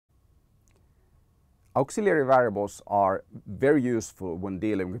Auxiliary variables are very useful when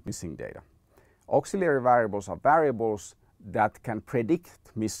dealing with missing data. Auxiliary variables are variables that can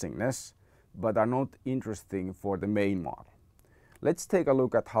predict missingness but are not interesting for the main model. Let's take a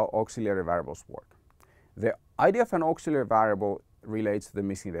look at how auxiliary variables work. The idea of an auxiliary variable relates to the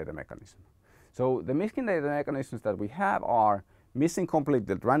missing data mechanism. So the missing data mechanisms that we have are missing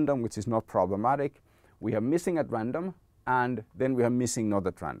completely at random, which is not problematic. We have missing at random, and then we have missing not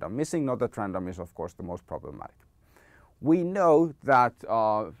at random. Missing not at random is of course the most problematic. We know that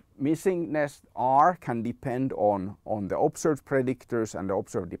missingness R can depend on the observed predictors and the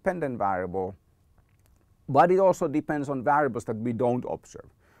observed dependent variable, but it also depends on variables that we don't observe.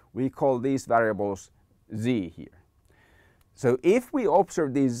 We call these variables Z here. So if we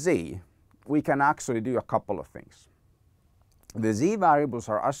observe these Z, we can actually do a couple of things. The Z variables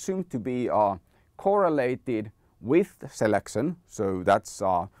are assumed to be correlated with selection. So that's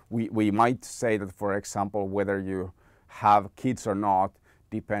we might say that, for example, whether you have kids or not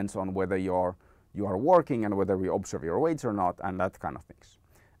depends on whether you are working and whether we observe your weights or not, and that kind of things.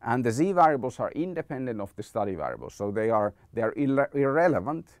 And the Z variables are independent of the study variables, so they are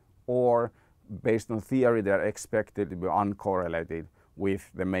irrelevant, or based on theory they are expected to be uncorrelated with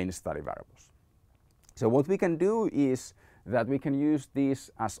the main study variables. So what we can do is that we can use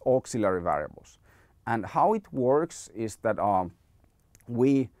these as auxiliary variables. And how it works is that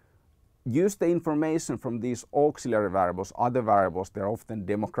we use the information from these auxiliary variables, other variables, they're often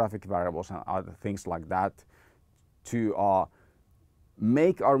demographic variables and other things like that, to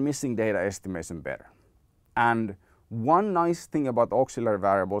make our missing data estimation better. And one nice thing about auxiliary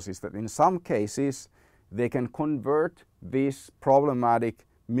variables is that in some cases they can convert this problematic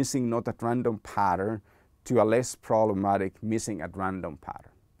missing not at random pattern to a less problematic missing at random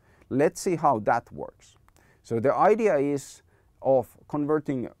pattern. Let's see how that works. So the idea is of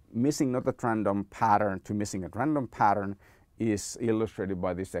converting missing not at random pattern to missing at random pattern is illustrated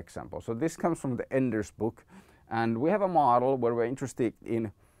by this example. So this comes from the Enders book, and we have a model where we're interested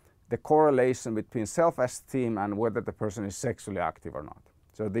in the correlation between self-esteem and whether the person is sexually active or not.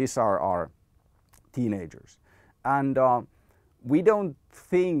 So these are our teenagers. And we don't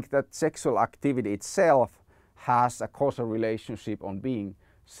think that sexual activity itself has a causal relationship on being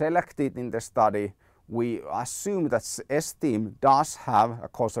selected in the study. We assume that esteem does have a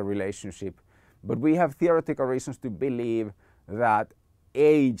causal relationship, but we have theoretical reasons to believe that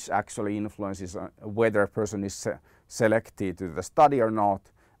age actually influences whether a person is selected to the study or not,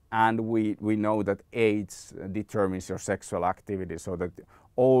 and we know that age determines your sexual activity, so that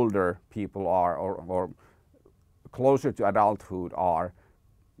older people are, or closer to adulthood, are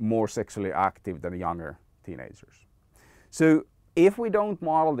more sexually active than younger teenagers. So if we don't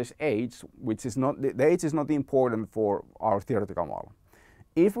model this age, which is not, the age is not important for our theoretical model.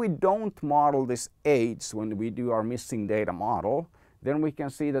 If we don't model this age when we do our missing data model, then we can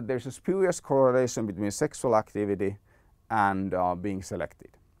see that there's a spurious correlation between sexual activity and being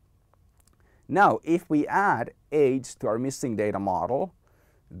selected. Now, if we add age to our missing data model,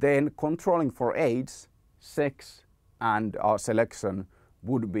 then controlling for age, sex and selection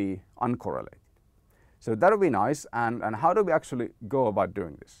would be uncorrelated. So that would be nice. And how do we actually go about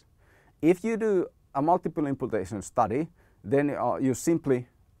doing this? If you do a multiple imputation study, then you simply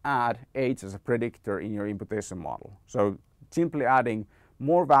add age as a predictor in your imputation model. So simply adding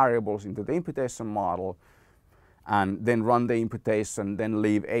more variables into the imputation model and then run the imputation, then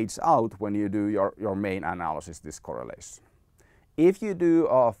leave age out when you do your main analysis, this correlation. If you do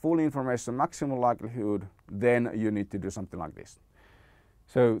a full information maximum likelihood, then you need to do something like this.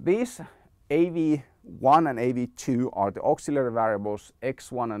 So these AV1 and AV2 are the auxiliary variables,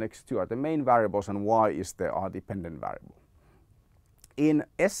 X1 and X2 are the main variables, and Y is the dependent variable. In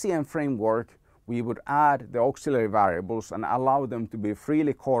SCM framework, we would add the auxiliary variables and allow them to be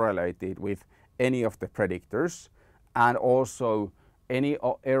freely correlated with any of the predictors and also any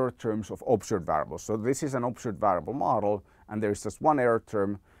error terms of observed variables. So this is an observed variable model and there's just one error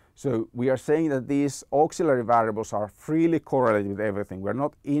term. So we are saying that these auxiliary variables are freely correlated with everything. We're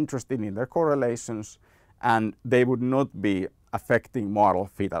not interested in their correlations and they would not be affecting model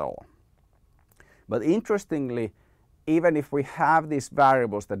fit at all. But interestingly, even if we have these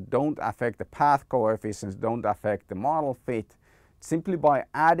variables that don't affect the path coefficients, don't affect the model fit, simply by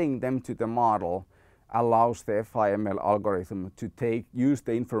adding them to the model allows the FIML algorithm to use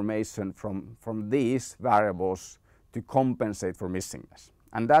the information from these variables to compensate for missingness.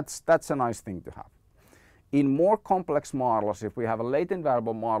 And that's a nice thing to have. In more complex models, if we have a latent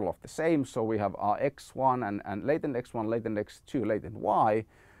variable model of the same, so we have x1 and latent x1, latent x2, latent y,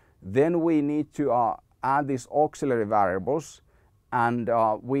 then we need to add these auxiliary variables, and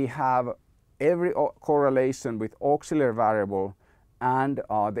we have every correlation with auxiliary variable and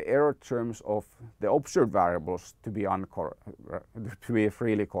the error terms of the observed variables to be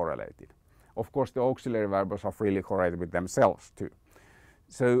freely correlated. Of course, the auxiliary variables are freely correlated with themselves too.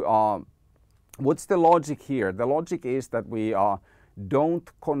 So what's the logic here? The logic is that we don't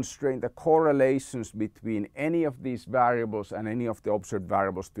constrain the correlations between any of these variables and any of the observed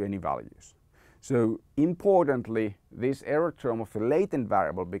variables to any values. So importantly, this error term of the latent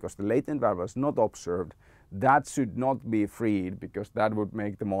variable, because the latent variable is not observed, that should not be freed, because that would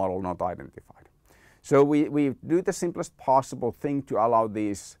make the model not identified. So we do the simplest possible thing to allow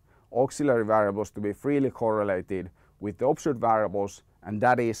these auxiliary variables to be freely correlated with the observed variables, and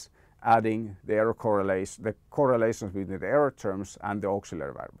that is adding the correlations between the error terms and the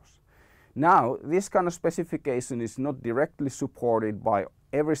auxiliary variables. Now, this kind of specification is not directly supported by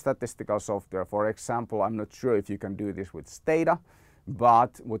every statistical software. For example, I'm not sure if you can do this with Stata,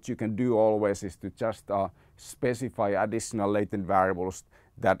 but what you can do always is to just specify additional latent variables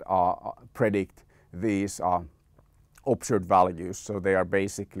that predict these observed values. So they are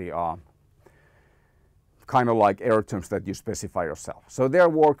basically kind of like error terms that you specify yourself. So there are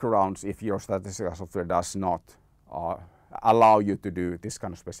workarounds if your statistical software does not allow you to do this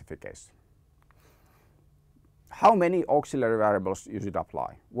kind of specification. How many auxiliary variables you should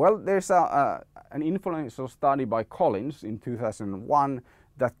apply? Well, there's an influential study by Collins in 2001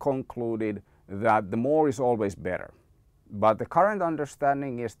 that concluded that the more is always better. But the current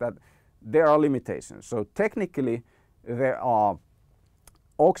understanding is that there are limitations. So technically, there are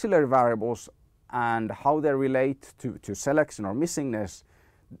auxiliary variables and how they relate to selection or missingness.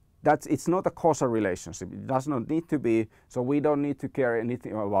 It's not a causal relationship. It does not need to be, so we don't need to care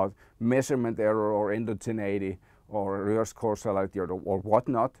anything about measurement error or endogeneity or reverse causality or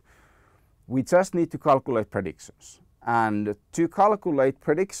whatnot. We just need to calculate predictions. And to calculate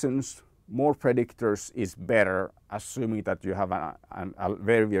predictions, more predictors is better, assuming that you have a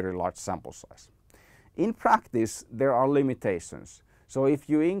very, very large sample size. In practice, there are limitations. So if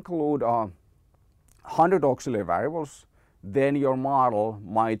you include 100 auxiliary variables, then your model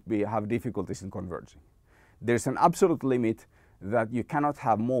might have difficulties in converging. There's an absolute limit that you cannot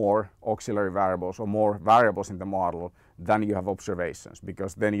have more auxiliary variables or more variables in the model than you have observations,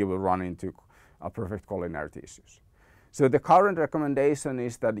 because then you will run into perfect collinearity issues. So the current recommendation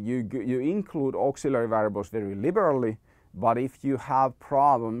is that you include auxiliary variables very liberally, but if you have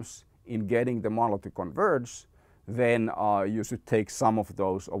problems in getting the model to converge, then you should take some of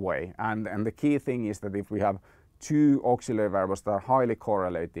those away. And the key thing is that if we have two auxiliary variables that are highly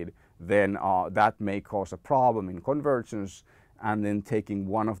correlated, then that may cause a problem in convergence, and then taking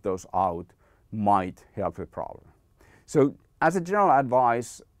one of those out might help the problem. So as a general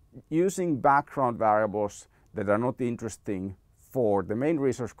advice, using background variables that are not interesting for the main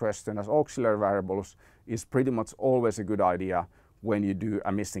research question as auxiliary variables is pretty much always a good idea when you do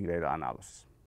a missing data analysis.